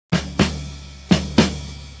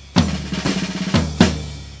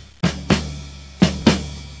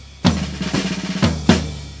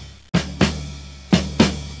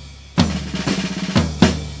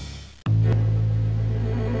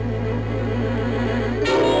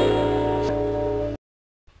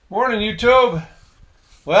Morning, YouTube.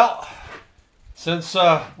 Well, since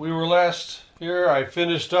we were last here, I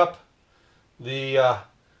finished up the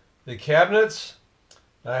cabinets.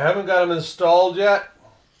 I haven't got them installed yet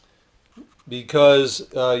because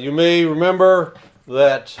you may remember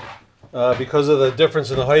that because of the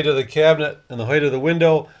difference in the height of the cabinet and the height of the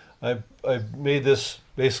window, I made this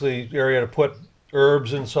basically area to put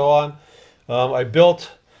herbs and so on. I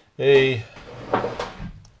built a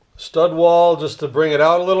stud wall just to bring it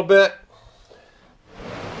out a little bit,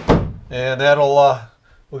 and that'll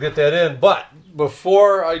we'll get that in. But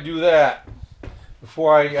before I do that,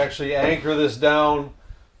 before I actually anchor this down,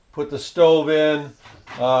 put the stove in,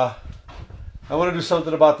 I want to do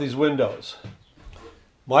something about these windows.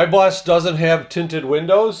 My bus doesn't have tinted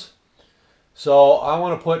windows, so I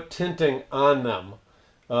want to put tinting on them.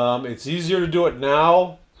 It's easier to do it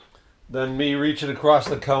now than me reaching across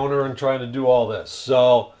the counter and trying to do all this.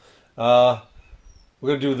 So we're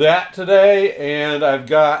going to do that today, and I've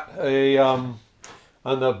got a on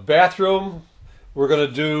the bathroom we're going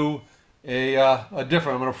to do a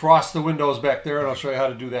different. I'm going to frost the windows back there, and I'll show you how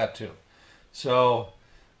to do that too. So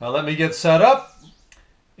let me get set up,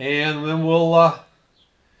 and then we'll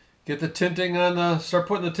get the tinting on the start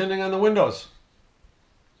putting the tinting on the windows.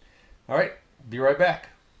 All right, be right back.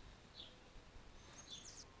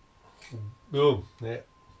 Boom. Yeah.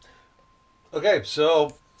 Okay,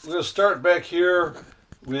 so we're going to start back here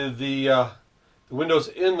with the windows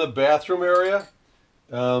in the bathroom area.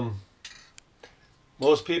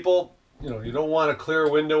 Most people, you don't want a clear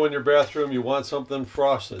window in your bathroom. You want something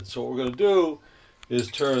frosted. So what we're going to do is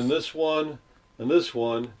turn this one and this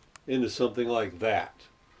one into something like that.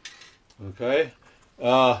 Okay?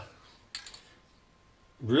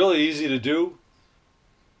 Really easy to do.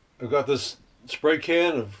 I've got this spray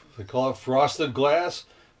can of, they call it frosted glass.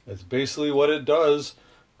 That's basically what it does.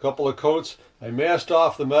 A couple of coats. I masked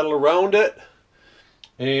off the metal around it,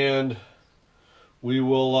 and we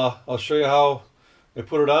will I'll show you how I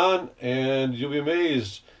put it on, and you'll be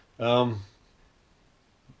amazed.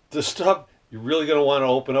 This stuff, you're really going to want to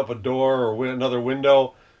open up a door or another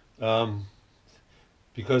window,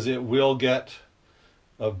 because it will get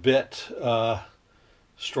a bit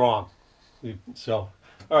strong. So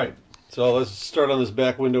all right, so let's start on this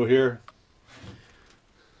back window here.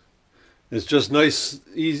 It's just nice,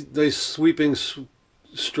 easy, nice sweeping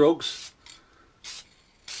strokes.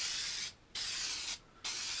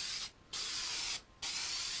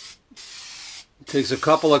 It takes a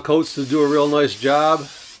couple of coats to do a real nice job.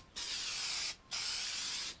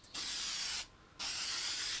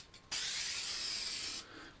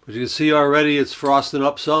 But you can see already it's frosting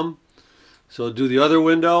up some. So do the other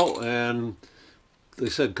window, and like I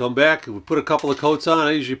said, come back. We put a couple of coats on.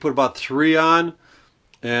 I usually put about 3 on.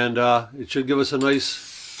 And it should give us a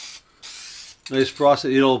nice frost.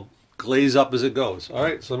 It'll glaze up as it goes. All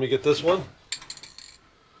right, so let me get this one.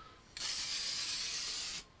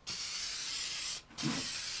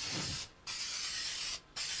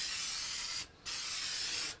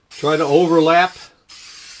 Try to overlap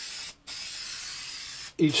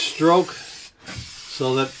each stroke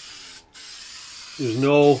so that there's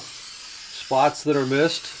no spots that are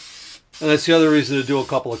missed. And that's the other reason to do a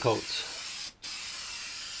couple of coats.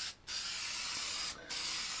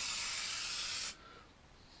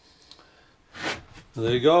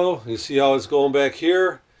 There you go. You see how it's going back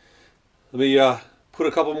here. Let me put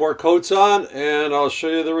a couple more coats on, and I'll show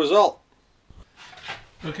you the result.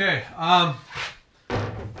 Okay, I'm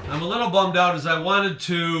a little bummed out as I wanted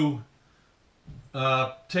to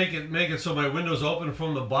make it so my windows open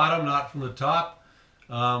from the bottom, not from the top,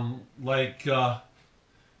 like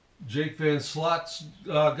Jake Van Slot's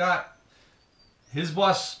got. His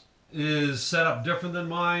bus is set up different than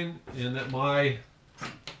mine in that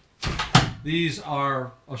these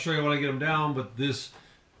are, I'll show you when I get them down, but this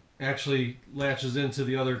actually latches into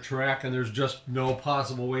the other track, and there's just no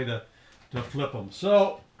possible way to flip them.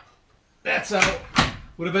 So that's out.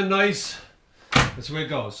 Would have been nice. That's the way it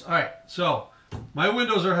goes. All right, so my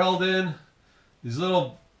windows are held in. These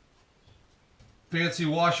little fancy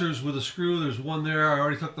washers with a screw. There's one there. I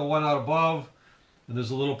already took the one out above, and there's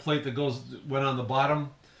a little plate that went on the bottom.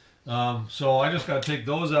 So I just got to take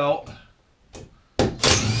those out.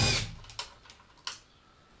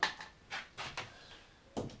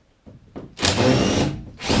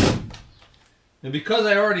 And because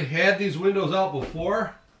I already had these windows out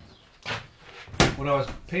before, when I was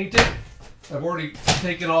painting, I've already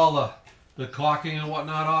taken all the caulking and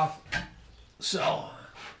whatnot off. So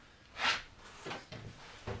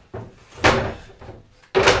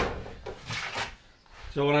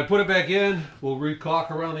when I put it back in, we'll re-caulk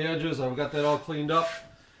around the edges. I've got that all cleaned up.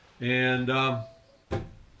 And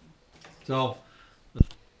So,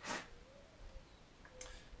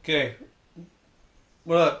 okay.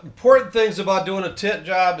 One of the important things about doing a tint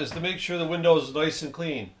job is to make sure the window is nice and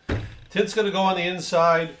clean. Tint's going to go on the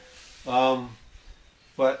inside,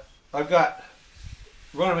 but I've got,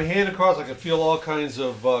 running my hand across, I can feel all kinds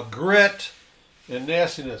of grit and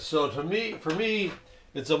nastiness. So for me,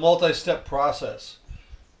 it's a multi-step process.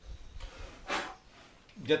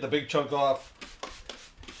 Get the big chunk off.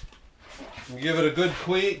 Give it a good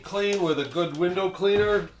clean with a good window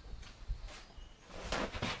cleaner.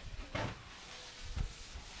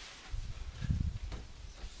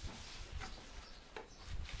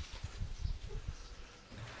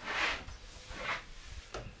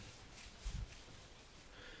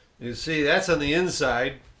 You see, that's on the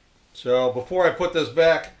inside. So before I put this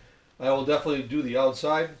back, I will definitely do the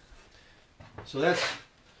outside. So that's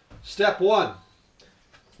step one.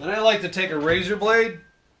 Then I like to take a razor blade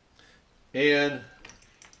and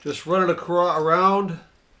just run it around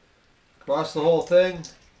across the whole thing.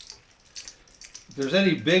 If there's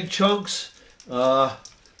any big chunks, left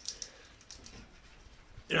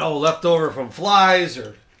over from flies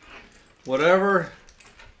or whatever,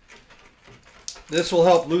 this will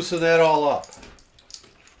help loosen that all up.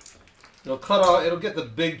 It'll cut off, it'll get the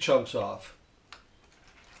big chunks off.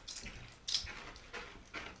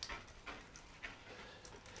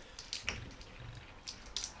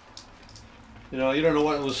 You don't know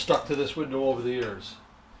what was stuck to this window over the years.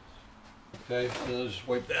 Okay, so I'll just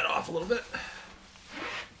wipe that off a little bit.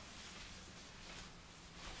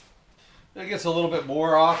 That gets a little bit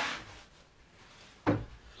more off.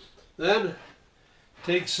 Then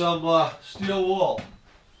take some steel wool.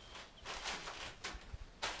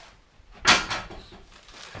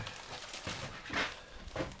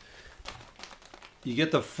 You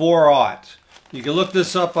get the 4/0. You can look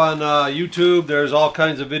this up on YouTube. There's all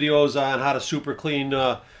kinds of videos on how to super clean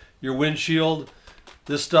your windshield.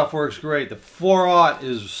 This stuff works great. The 4/0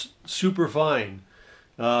 is super fine.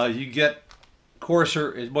 You get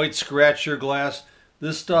coarser, it might scratch your glass.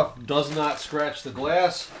 This stuff does not scratch the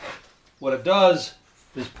glass. What it does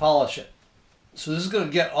is polish it. So this is going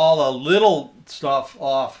to get all the little stuff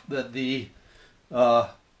off that the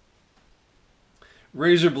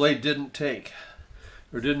razor blade didn't take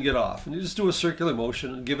or didn't get off. And you just do a circular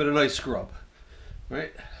motion and give it a nice scrub,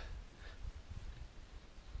 right?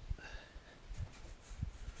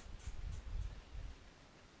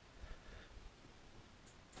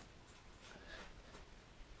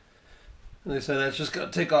 And I said, that's just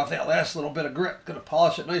going to take off that last little bit of grit. Going to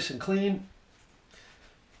polish it nice and clean.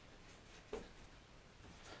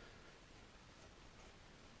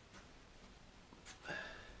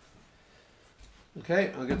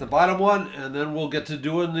 Okay, I'll get the bottom one, and then we'll get to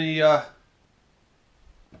doing the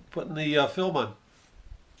putting the film on.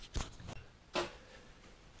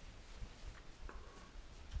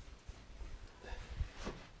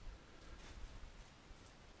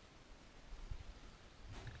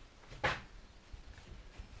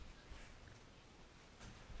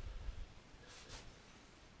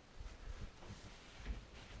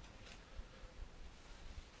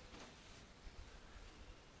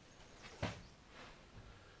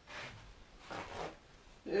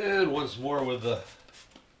 And once more with the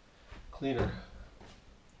cleaner.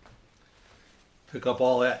 Pick up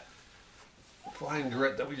all that fine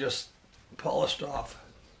grit that we just polished off.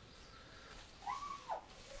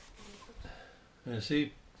 And you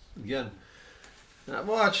see, again, not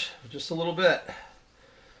much, just a little bit.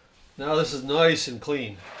 Now this is nice and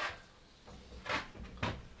clean.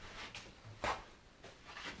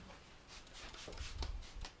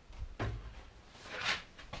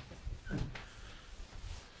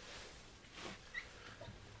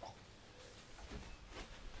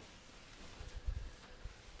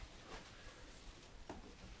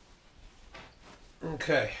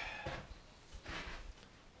 Okay.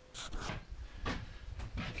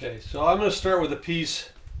 Okay, so I'm going to start with a piece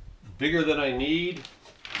bigger than I need.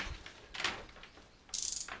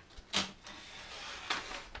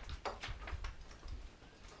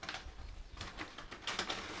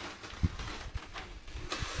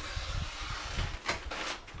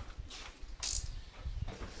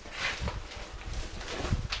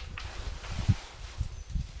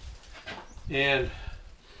 And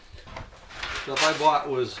stuff I bought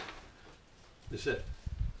was, I said,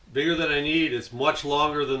 bigger than I need. It's much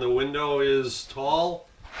longer than the window is tall.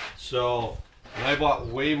 So I bought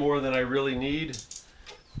way more than I really need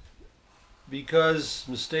because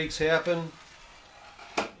mistakes happen.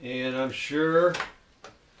 And I'm sure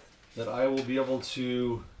that I will be able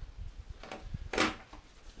to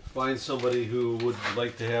find somebody who would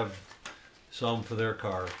like to have some for their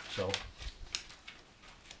car. So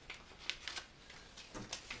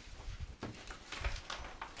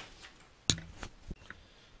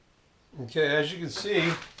Okay, as you can see,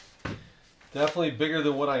 definitely bigger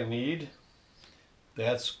than what I need.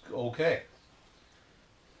 That's okay.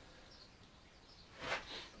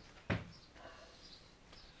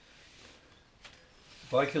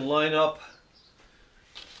 If I can line up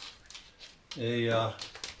an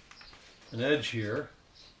edge here,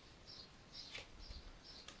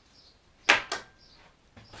 and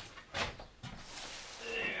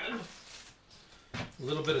a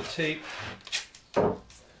little bit of tape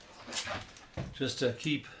just to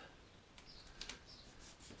keep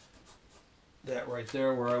that right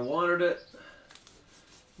there where I wanted it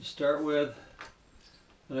to start with.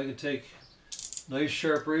 And I can take a nice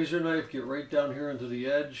sharp razor knife, get right down here into the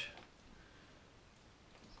edge,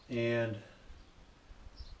 and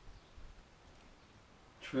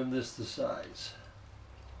trim this to size.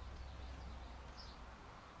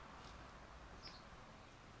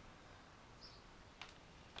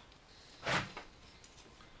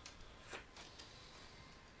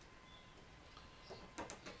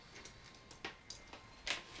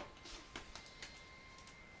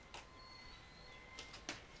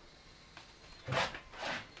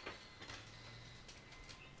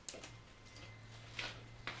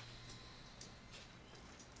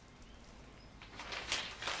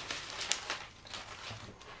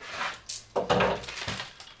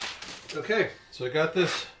 Okay, so I got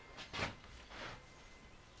this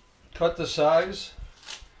cut to size,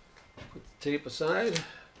 put the tape aside.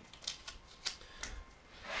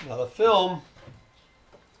 Now the film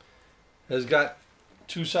has got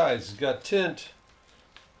two sides. It's got tint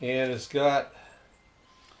and it's got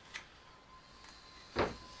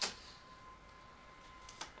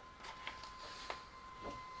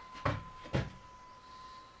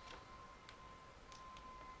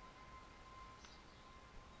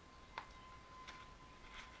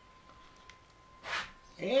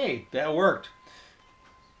hey, that worked.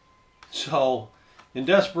 So, in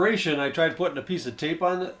desperation, I tried putting a piece of tape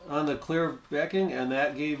on the clear backing, and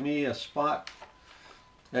that gave me a spot.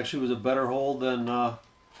 Actually, it was a better hold than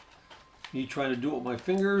me trying to do it with my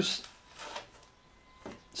fingers.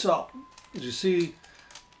 So, as you see,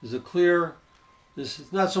 there's a clear. This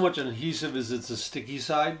is not so much an adhesive as it's a sticky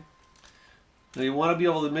side. Now you want to be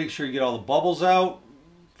able to make sure you get all the bubbles out.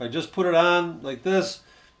 If I just put it on like this,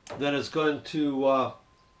 then it's going to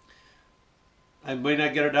I may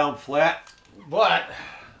not get it down flat, but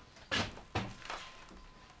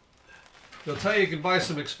they'll tell you can buy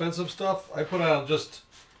some expensive stuff. I put on just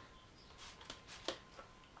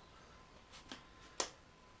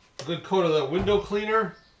a good coat of the window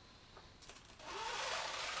cleaner.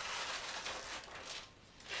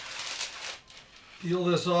 Peel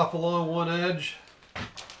this off along one edge.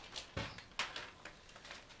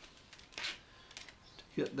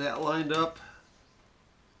 Get that lined up.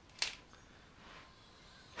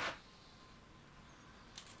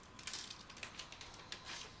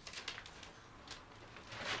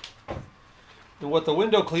 And what the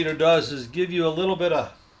window cleaner does is give you a little bit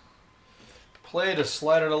of play to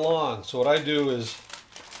slide it along. So what I do is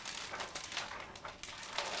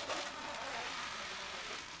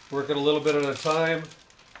work it a little bit at a time.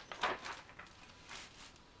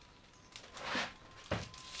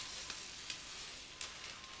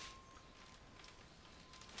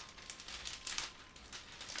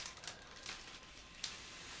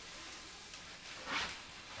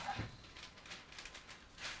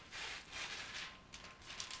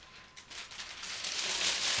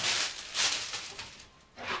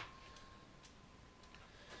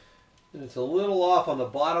 And it's a little off on the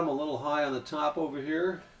bottom, a little high on the top over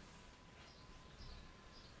here.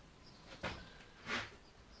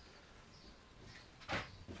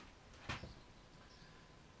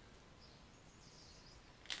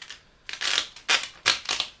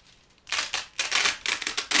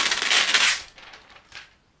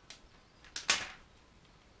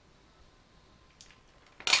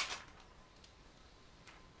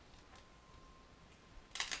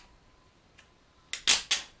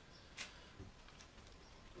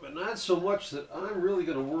 Not so much that I'm really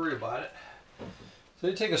going to worry about it. So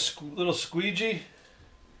you take a little squeegee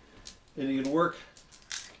and you can work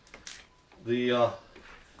the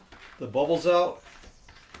bubbles out.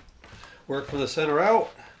 Work from the center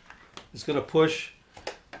out. It's going to push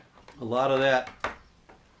a lot of that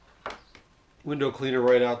window cleaner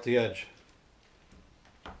right out the edge.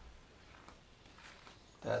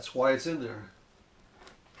 That's why it's in there.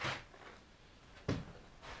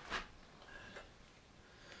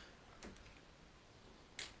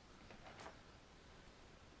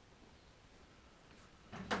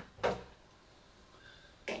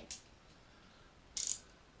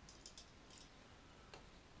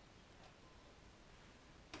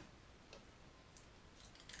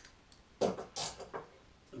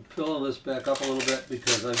 filling this back up a little bit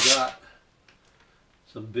because I've got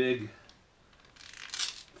some big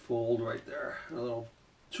fold right there. A little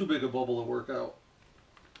too big a bubble to work out.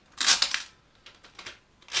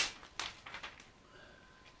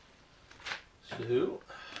 So,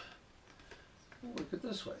 work it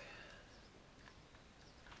this way.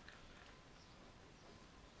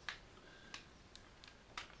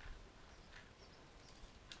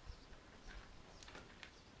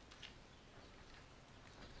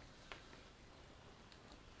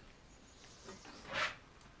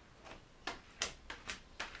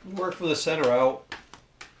 Work from the center out.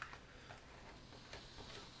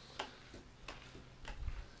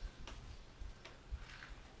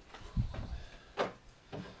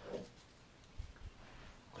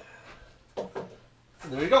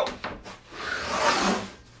 There you go.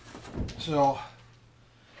 So,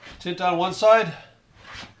 tint on one side,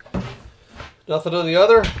 nothing on the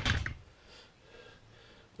other. And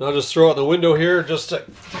I'll just throw it in the window here just to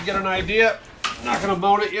get an idea. I'm not going to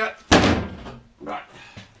mount it yet. But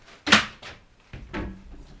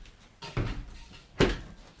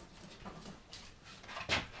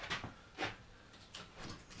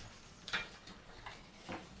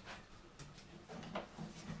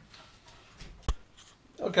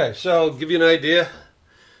okay, so I'll give you an idea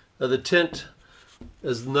of the tint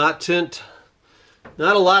is not tint.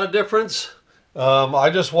 Not a lot of difference. I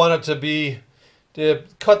just want it to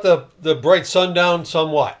cut the bright sun down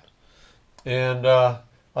somewhat. And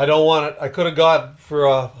I don't want it, I could have got for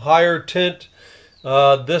a higher tint.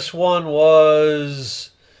 This one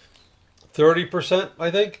was 30%, I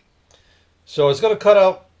think. So it's going to cut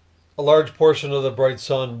out a large portion of the bright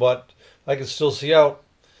sun, but I can still see out.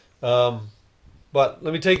 But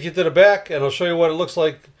let me take you to the back, and I'll show you what it looks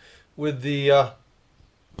like with the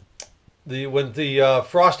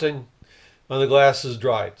frosting on the glass is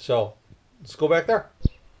dried. So let's go back there.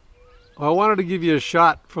 I wanted to give you a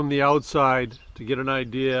shot from the outside to get an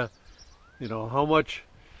idea, you know, how much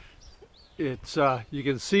it's. You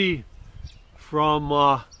can see from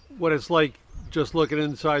what it's like just looking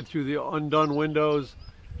inside through the undone windows,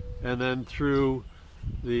 and then through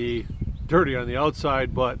the dirty on the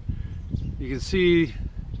outside, but you can see,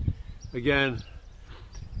 again,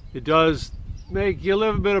 it does make you a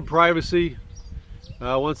little bit of privacy.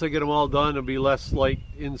 Once I get them all done, it'll be less light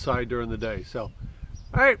inside during the day. So,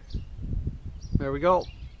 all right, there we go.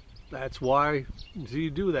 That's why you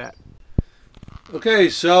do that. Okay,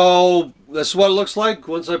 so this is what it looks like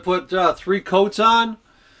once I put 3 coats on,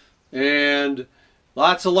 and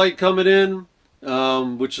lots of light coming in,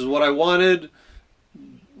 which is what I wanted.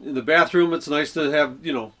 In the bathroom, it's nice to have,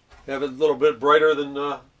 you know, have it a little bit brighter than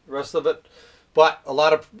the rest of it, but a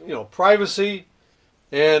lot of, you know, privacy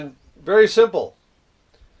and very simple.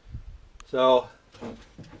 So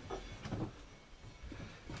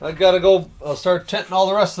I gotta go. I'll start tinting all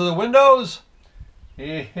the rest of the windows,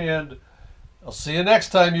 and I'll see you next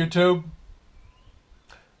time, YouTube.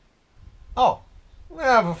 Oh,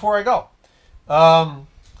 yeah, before I go,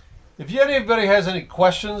 if anybody has any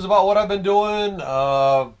questions about what I've been doing,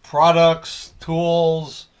 products,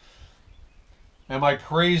 tools, am I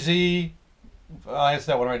crazy? I answer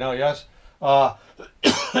that one right now, yes.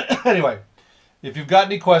 Anyway, if you've got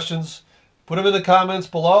any questions, put them in the comments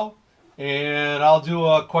below, and I'll do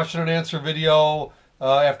a question and answer video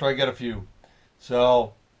after I get a few.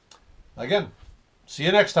 So, again, see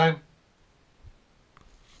you next time.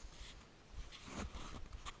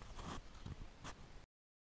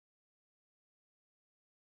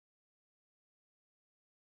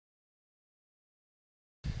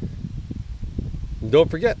 Don't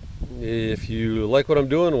forget, if you like what I'm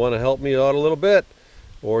doing, want to help me out a little bit,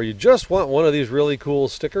 or you just want one of these really cool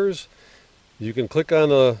stickers, you can click on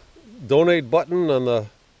the donate button on the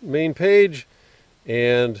main page,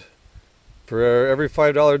 and for every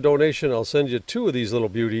 $5 donation, I'll send you 2 of these little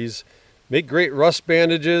beauties. Make great rust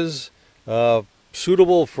bandages,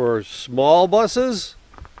 suitable for small buses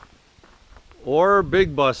or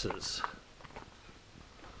big buses.